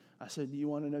hand. I said, do you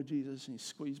want to know Jesus? And he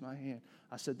squeezed my hand.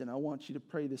 I said, then I want you to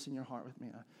pray this in your heart with me.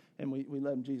 And we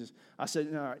led him Jesus. I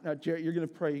said, all right, now, Jarrett, you're going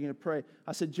to pray. You're going to pray.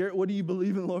 I said, Jarrett, what do you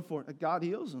believe in the Lord for? God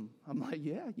heals him. I'm like,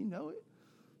 yeah, you know it.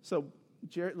 So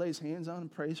Jarrett lays hands on him,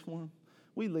 prays for him.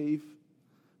 We leave.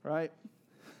 Right?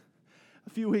 A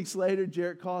few weeks later,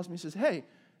 Jarrett calls me and says, hey,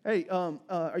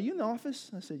 are you in the office?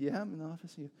 I said, yeah, I'm in the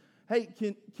office. Hey,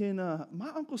 can my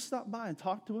uncle stop by and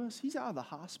talk to us? He's out of the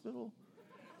hospital.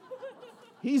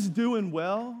 He's doing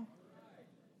well.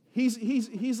 He's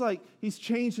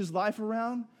changed his life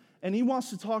around, and he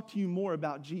wants to talk to you more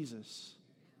about Jesus.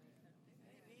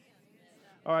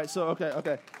 All right, so,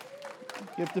 okay.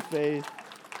 Gift of faith.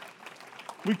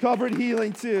 We covered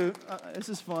healing, too. This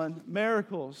is fun.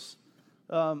 Miracles.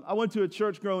 I went to a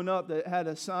church growing up that had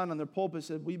a sign on their pulpit that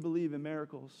said, we believe in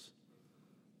miracles.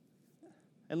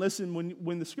 And listen,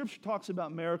 when the Scripture talks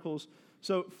about miracles,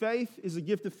 so faith is a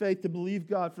gift of faith to believe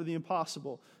God for the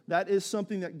impossible. That is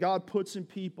something that God puts in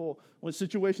people when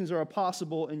situations are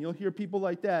impossible, and you'll hear people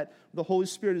like that. The Holy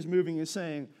Spirit is moving and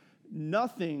saying,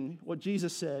 nothing, what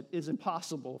Jesus said, is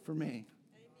impossible for me.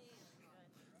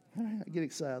 I get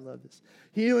excited. I love this.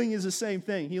 Healing is the same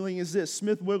thing. Healing is this.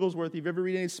 Smith Wigglesworth, if you've ever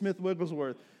read any Smith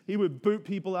Wigglesworth, he would boot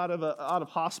people out of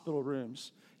hospital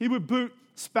rooms. He would boot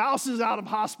spouses out of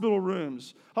hospital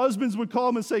rooms. Husbands would call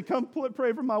him and say, come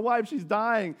pray for my wife. She's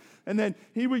dying. And then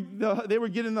they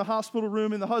would get in the hospital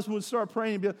room, and the husband would start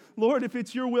praying and be like, Lord, if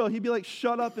it's your will. He'd be like,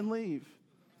 shut up and leave.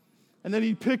 And then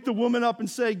he'd pick the woman up and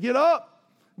say, get up.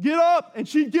 And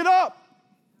she'd get up.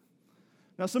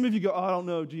 Now, some of you go, oh, I don't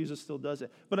know, Jesus still does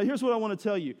it. But here's what I want to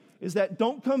tell you, is that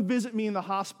don't come visit me in the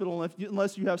hospital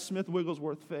unless you have Smith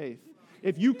Wigglesworth faith.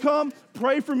 If you come,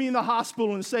 pray for me in the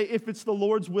hospital and say, if it's the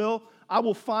Lord's will, I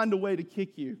will find a way to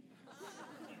kick you.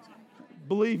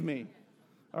 Believe me,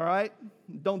 all right?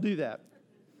 Don't do that.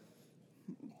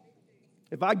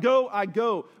 If I go, I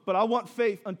go, but I want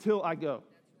faith until I go.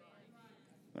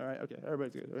 All right, okay,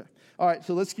 everybody's good. Okay. All right,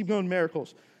 so let's keep going,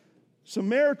 miracles. So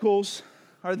miracles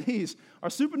are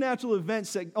supernatural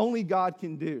events that only God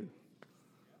can do.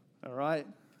 All right?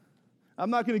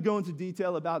 I'm not going to go into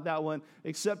detail about that one,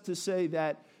 except to say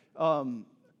that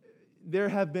there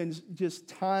have been just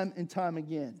time and time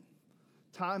again,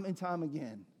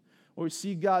 where we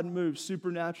see God move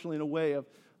supernaturally in a way of,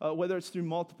 whether it's through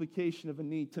multiplication of a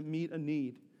need, to meet a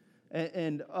need.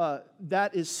 And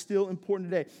that is still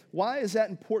important today. Why is that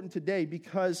important today?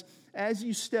 Because as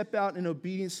you step out in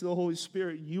obedience to the Holy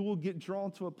Spirit, you will get drawn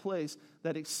to a place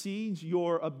that exceeds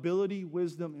your ability,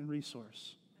 wisdom, and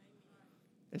resource.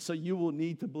 And so you will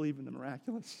need to believe in the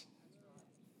miraculous.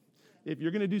 If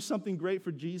you're going to do something great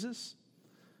for Jesus,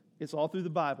 it's all through the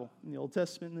Bible, in the Old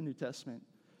Testament and the New Testament.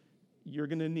 You're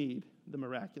going to need the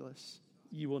miraculous.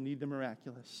 You will need the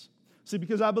miraculous. See,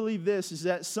 because I believe this, is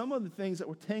that some of the things that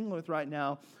we're tangling with right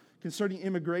now concerning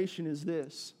immigration is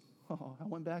this. Oh, I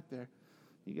went back there.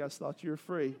 You guys thought you were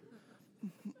free.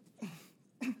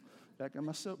 Back on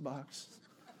my soapbox.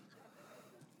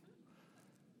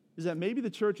 Is that maybe the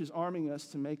church is arming us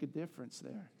to make a difference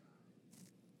there.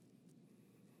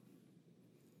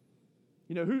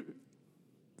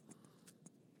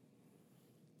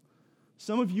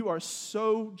 Some of you are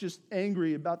so just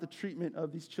angry about the treatment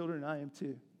of these children, and I am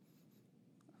too.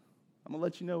 I'm going to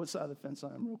let you know what side of the fence I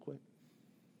am real quick.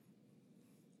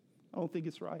 I don't think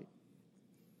it's right.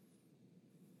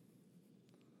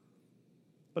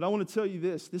 But I want to tell you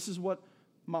this. This is what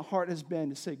my heart has been,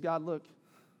 to say, God, look,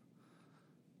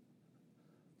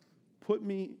 put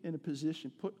me in a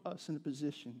position, put us in a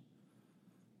position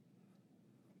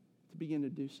to begin to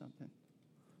do something.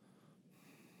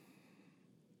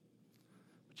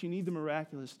 But you need the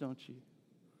miraculous, don't you?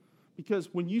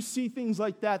 Because when you see things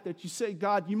like that you say,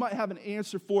 God, you might have an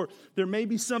answer for, there may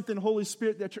be something, Holy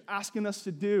Spirit, that you're asking us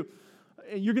to do.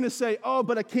 And you're going to say, oh,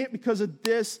 but I can't because of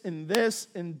this and this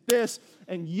and this.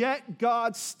 And yet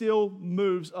God still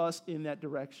moves us in that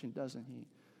direction, doesn't he?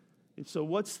 And so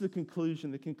what's the conclusion?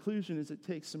 The conclusion is it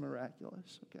takes the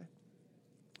miraculous, okay?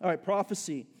 All right,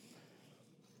 prophecy.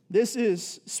 This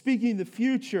is speaking the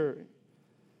future.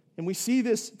 And we see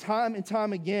this time and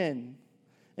time again.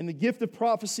 And the gift of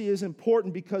prophecy is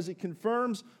important because it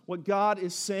confirms what God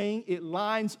is saying. It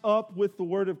lines up with the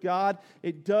Word of God.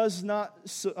 It does not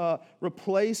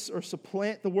replace or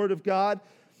supplant the Word of God.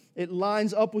 It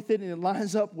lines up with it, and it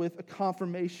lines up with a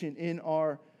confirmation in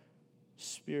our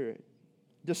spirit.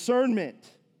 Discernment.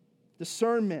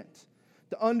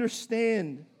 To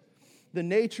understand the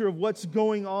nature of what's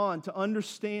going on, to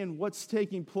understand what's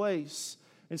taking place.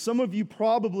 And some of you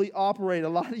probably operate, a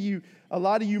lot of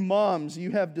you moms,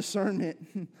 you have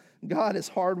discernment. God has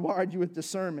hardwired you with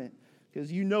discernment because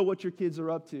you know what your kids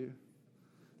are up to.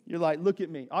 You're like, look at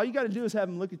me. All you got to do is have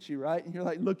them look at you, right? And you're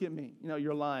like, look at me. You know,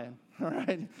 you're lying, all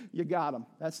right? You got them.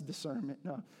 That's discernment.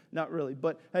 No, not really.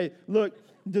 But hey, look,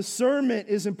 discernment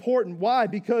is important. Why?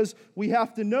 Because we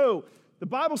have to know. The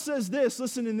Bible says this,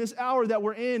 listen, in this hour that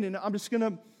we're in, and I'm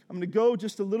going to go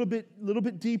just a little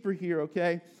bit deeper here,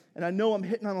 okay? And I know I'm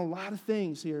hitting on a lot of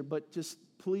things here, but just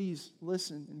please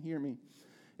listen and hear me,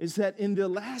 is that in the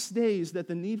last days that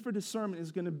the need for discernment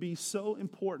is going to be so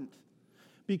important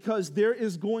because there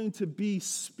is going to be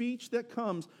speech that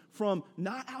comes from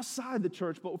not outside the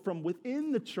church, but from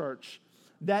within the church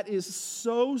that is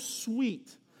so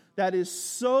sweet, that is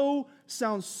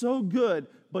sounds so good,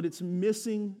 but it's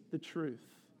missing the truth.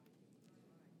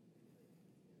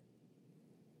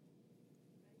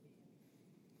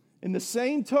 In the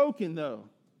same token, though,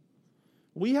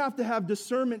 we have to have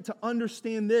discernment to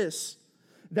understand this,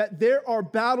 that there are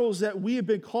battles that we have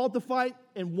been called to fight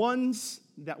and ones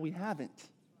that we haven't.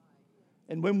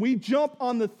 And when we jump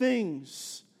on the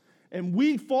things and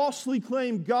we falsely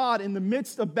claim God in the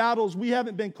midst of battles we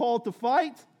haven't been called to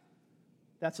fight,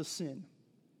 that's a sin.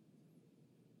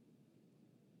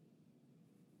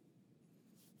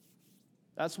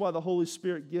 That's why the Holy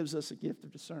Spirit gives us a gift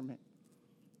of discernment.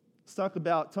 Let's talk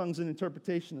about tongues and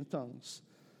interpretation of tongues.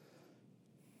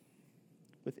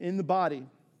 Within the body,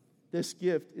 this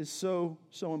gift is so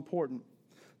important.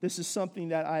 This is something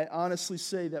that I honestly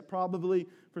say that probably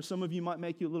for some of you might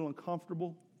make you a little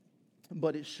uncomfortable,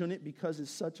 but it shouldn't because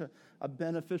it's such a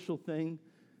beneficial thing.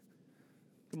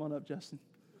 Come on up, Justin.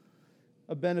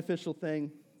 A beneficial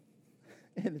thing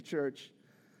in the church.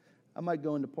 I might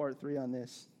go into part 3 on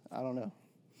this. I don't know.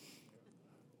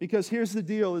 Because here's the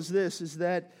deal, is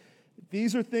that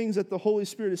these are things that the Holy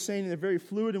Spirit is saying, and they're very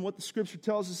fluid, and what the Scripture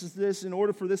tells us is this: in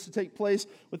order for this to take place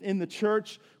within the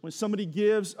church, when somebody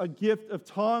gives a gift of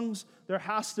tongues, there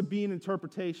has to be an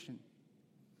interpretation.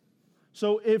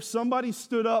 So if somebody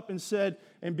stood up and said,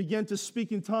 and began to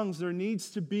speak in tongues, there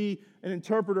needs to be an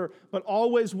interpreter, but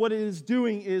always what it is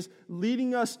doing is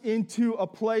leading us into a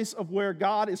place of where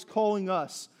God is calling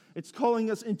us. It's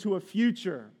calling us into a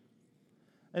future.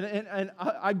 And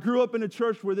I grew up in a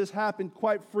church where this happened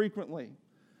quite frequently.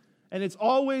 And it's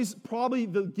always probably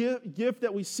the gift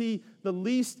that we see the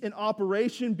least in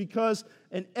operation because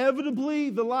inevitably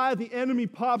the lie of the enemy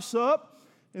pops up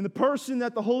and the person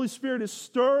that the Holy Spirit is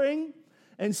stirring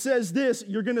and says this: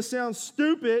 you're going to sound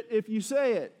stupid if you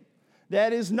say it.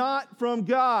 That is not from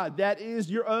God. That is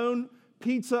your own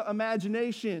pizza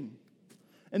imagination.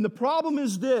 And the problem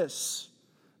is this.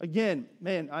 Again,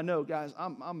 man, I know, guys,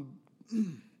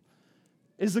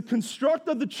 is the construct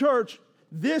of the church.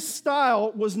 This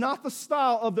style was not the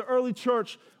style of the early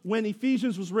church when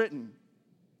Ephesians was written.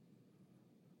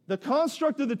 The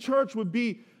construct of the church would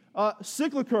be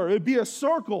cyclical. It would be a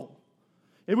circle.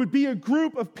 It would be a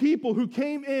group of people who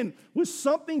came in with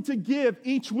something to give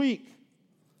each week.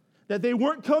 That they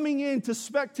weren't coming in to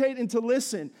spectate and to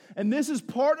listen. And this is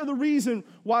part of the reason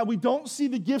why we don't see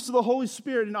the gifts of the Holy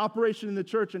Spirit in operation in the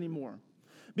church anymore.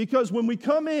 Because when we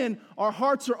come in, our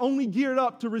hearts are only geared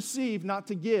up to receive, not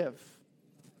to give.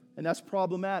 And that's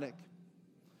problematic.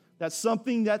 That's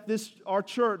something that our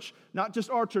church, not just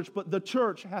our church, but the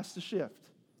church has to shift,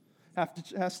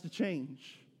 has to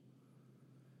change.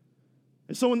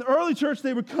 And so in the early church,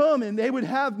 they would come and they would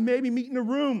have maybe meet in a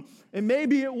room, and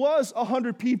maybe it was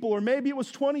 100 people, or maybe it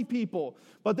was 20 people.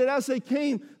 But that as they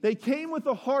came with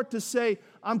a heart to say,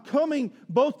 I'm coming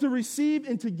both to receive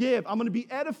and to give. I'm going to be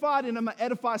edified and I'm going to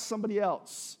edify somebody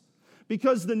else.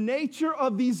 Because the nature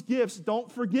of these gifts, don't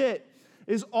forget,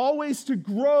 is always to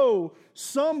grow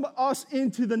us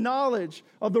into the knowledge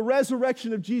of the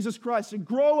resurrection of Jesus Christ, to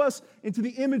grow us into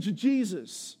the image of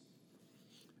Jesus.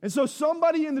 And so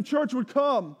somebody in the church would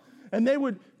come, and they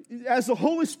would, as the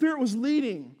Holy Spirit was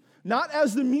leading, not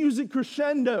as the music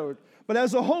crescendoed, but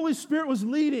as the Holy Spirit was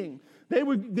leading, they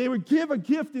would give a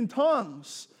gift in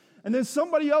tongues. And then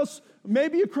somebody else,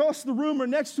 maybe across the room or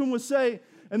next to him, would say,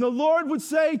 and the Lord would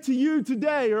say to you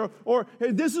today, or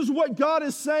hey, this is what God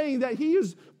is saying, that He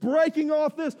is breaking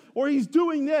off this, or He's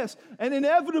doing this. And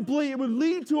inevitably, it would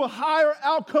lead to a higher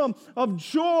outcome of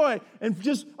joy and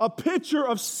just a picture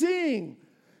of seeing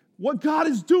what God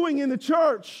is doing in the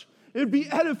church. It would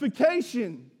be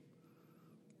edification.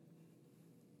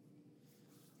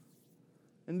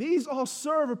 And these all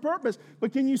serve a purpose.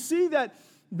 But can you see that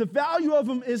the value of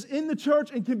them is in the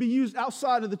church and can be used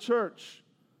outside of the church?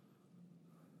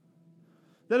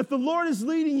 That if the Lord is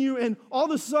leading you and all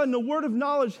of a sudden a word of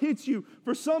knowledge hits you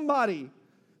for somebody,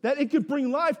 that it could bring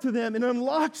life to them and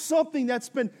unlock something that's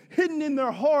been hidden in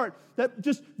their heart that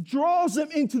just draws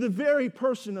them into the very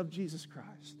person of Jesus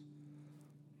Christ.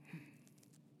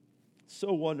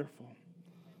 So wonderful.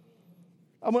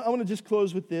 I want to just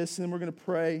close with this, and then we're going to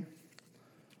pray.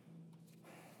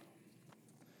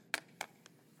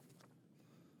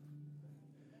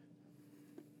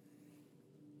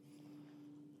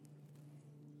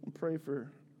 Pray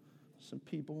for some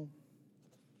people.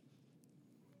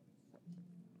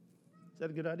 Is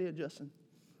that a good idea, Justin?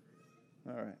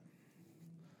 All right.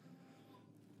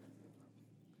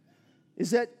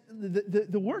 Is that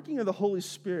the working of the Holy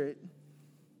Spirit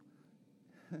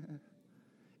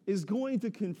is going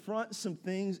to confront some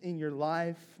things in your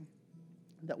life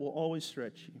that will always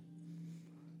stretch you.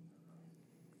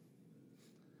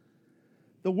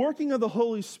 The working of the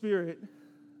Holy Spirit,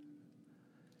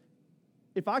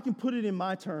 if I can put it in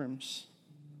my terms,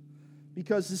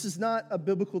 because this is not a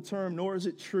biblical term, nor is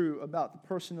it true about the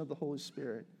person of the Holy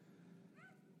Spirit,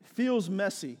 it feels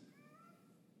messy.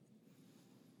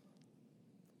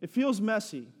 It feels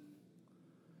messy.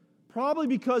 Probably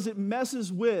because it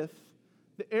messes with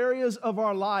the areas of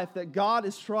our life that God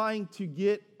is trying to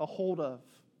get a hold of.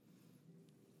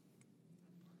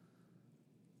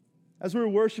 As we were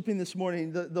worshiping this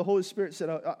morning, the Holy Spirit said,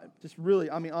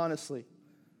 honestly,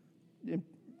 it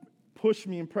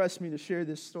impressed me to share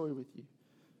this story with you.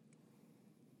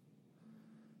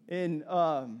 In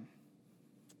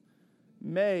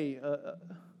May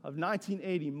of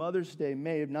 1980, Mother's Day,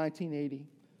 May of 1980,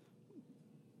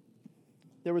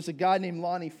 there was a guy named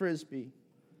Lonnie Frisbee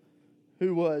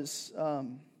who was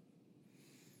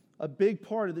a big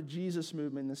part of the Jesus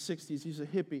movement in the 60s. He's a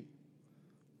hippie.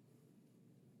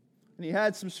 And he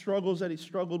had some struggles that he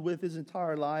struggled with his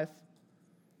entire life.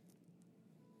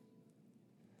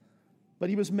 But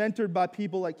he was mentored by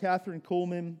people like Catherine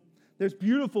Coleman. There's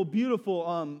beautiful, beautiful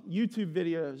YouTube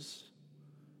videos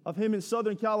of him in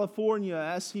Southern California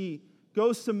as he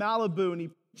goes to Malibu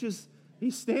and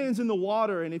he stands in the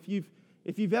water. And if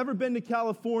you've ever been to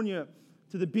California,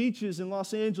 to the beaches in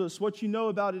Los Angeles, what you know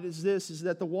about it is this, is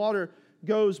that the water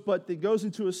goes, but it goes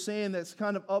into a sand that's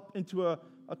kind of up into a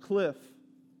cliff.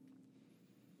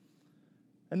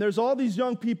 And there's all these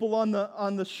young people on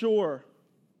the shore,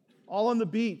 all on the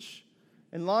beach.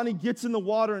 And Lonnie gets in the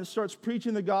water and starts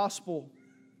preaching the gospel.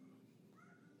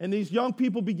 And these young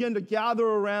people begin to gather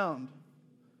around.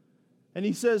 And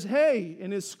he says, hey,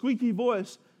 in his squeaky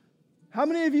voice, how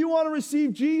many of you want to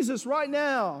receive Jesus right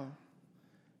now?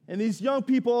 And these young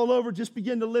people all over just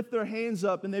begin to lift their hands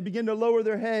up, and they begin to lower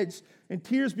their heads, and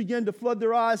tears begin to flood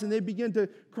their eyes, and they begin to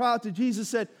cry out to Jesus,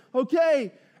 said,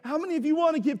 okay, how many of you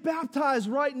want to get baptized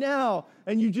right now?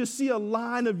 And you just see a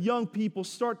line of young people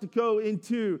start to go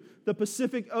into the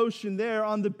Pacific Ocean there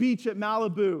on the beach at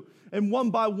Malibu. And one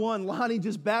by one, Lonnie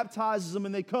just baptizes them,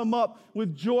 and they come up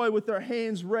with joy with their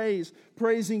hands raised,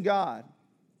 praising God.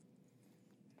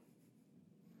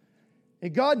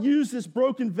 And God used this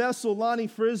broken vessel, Lonnie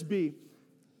Frisbee,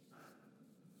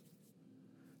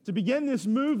 to begin this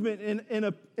movement in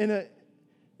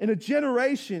a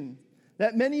generation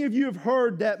that many of you have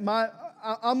heard that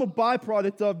I'm a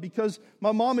byproduct of, because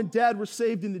my mom and dad were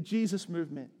saved in the Jesus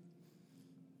movement.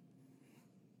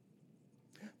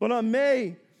 But on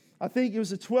May, I think it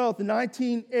was the 12th,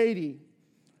 1980,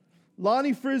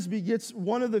 Lonnie Frisbee gets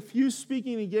one of the few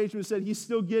speaking engagements that he's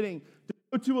still getting to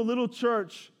go to a little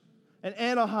church in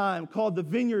Anaheim called the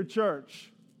Vineyard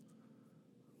Church.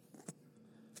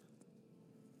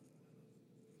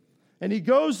 And he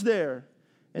goes there.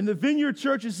 And the Vineyard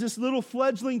Church is this little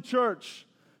fledgling church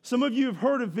Some of you have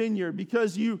heard of Vineyard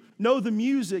because you know the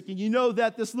music and you know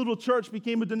that this little church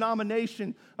became a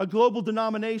denomination, a global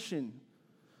denomination.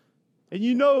 And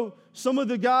you know some of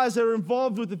the guys that are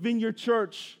involved with the Vineyard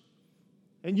Church.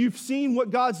 And you've seen what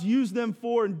God's used them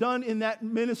for and done in that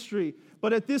ministry.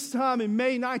 But at this time in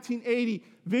May 1980,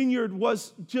 Vineyard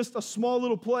was just a small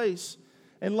little place.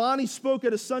 And Lonnie spoke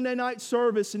at a Sunday night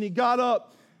service and he got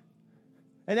up.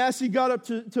 And as he got up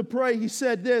to pray, he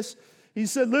said this. He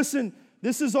said, listen,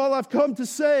 this is all I've come to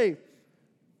say.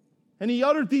 And he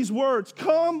uttered these words,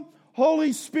 "Come,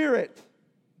 Holy Spirit."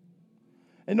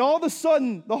 And all of a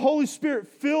sudden, the Holy Spirit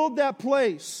filled that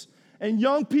place. And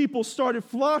young people started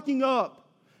flocking up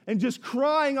and just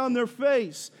crying on their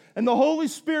face. And the Holy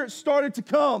Spirit started to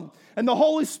come. And the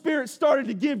Holy Spirit started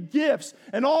to give gifts.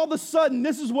 And all of a sudden,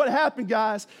 this is what happened,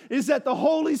 guys, is that the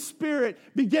Holy Spirit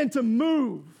began to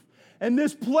move. And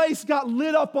this place got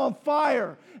lit up on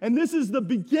fire. And this is the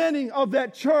beginning of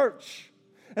that church.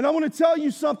 And I want to tell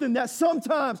you something, that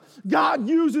sometimes God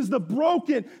uses the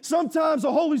broken. Sometimes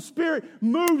the Holy Spirit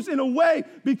moves in a way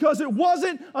because it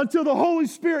wasn't until the Holy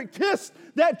Spirit kissed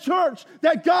that church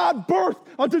that God birthed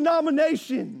a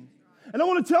denomination. And I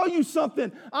want to tell you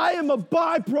something. I am a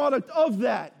byproduct of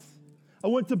that. I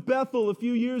went to Bethel a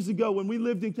few years ago when we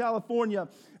lived in California,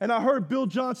 and I heard Bill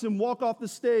Johnson walk off the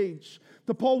stage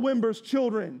to Paul Wimber's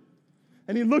children.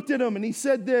 And he looked at them and he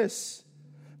said this,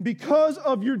 "Because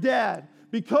of your dad,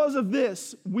 because of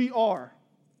this, we are."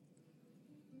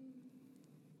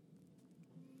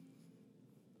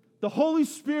 The Holy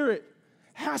Spirit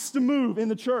has to move in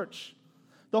the church.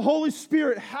 The Holy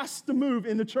Spirit has to move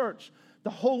in the church.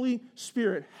 The Holy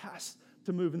Spirit has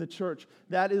to move in the church.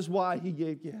 That is why He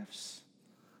gave gifts.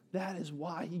 That is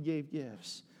why He gave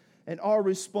gifts. And our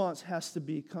response has to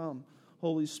be, "Come,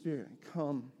 Holy Spirit.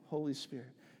 Come, Holy Spirit.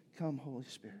 Come, Holy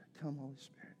Spirit. Come, Holy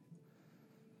Spirit."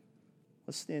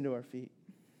 Let's stand to our feet.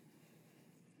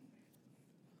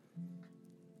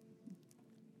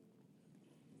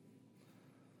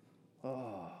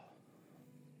 Oh.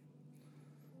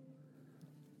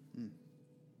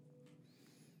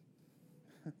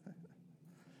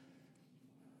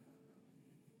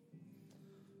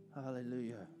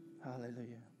 Hallelujah.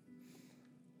 Hallelujah.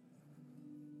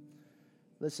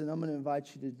 Listen, I'm going to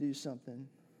invite you to do something.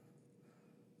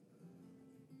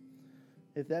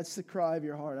 If that's the cry of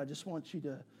your heart, I just want you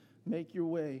to make your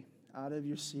way out of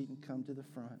your seat and come to the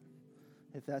front.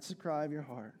 If that's the cry of your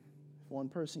heart, if one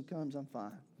person comes, I'm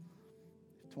fine.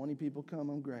 If 20 people come,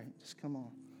 I'm great. Just come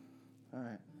on. All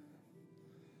right.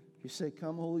 You say,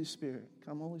 "Come, Holy Spirit.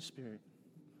 Come, Holy Spirit.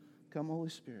 Come, Holy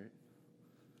Spirit.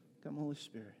 Come, Holy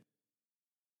Spirit."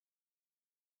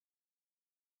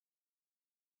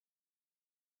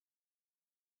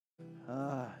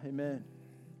 Amen.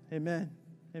 Amen.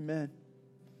 Amen.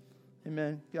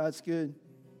 Amen. God's good.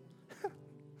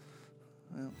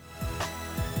 Well.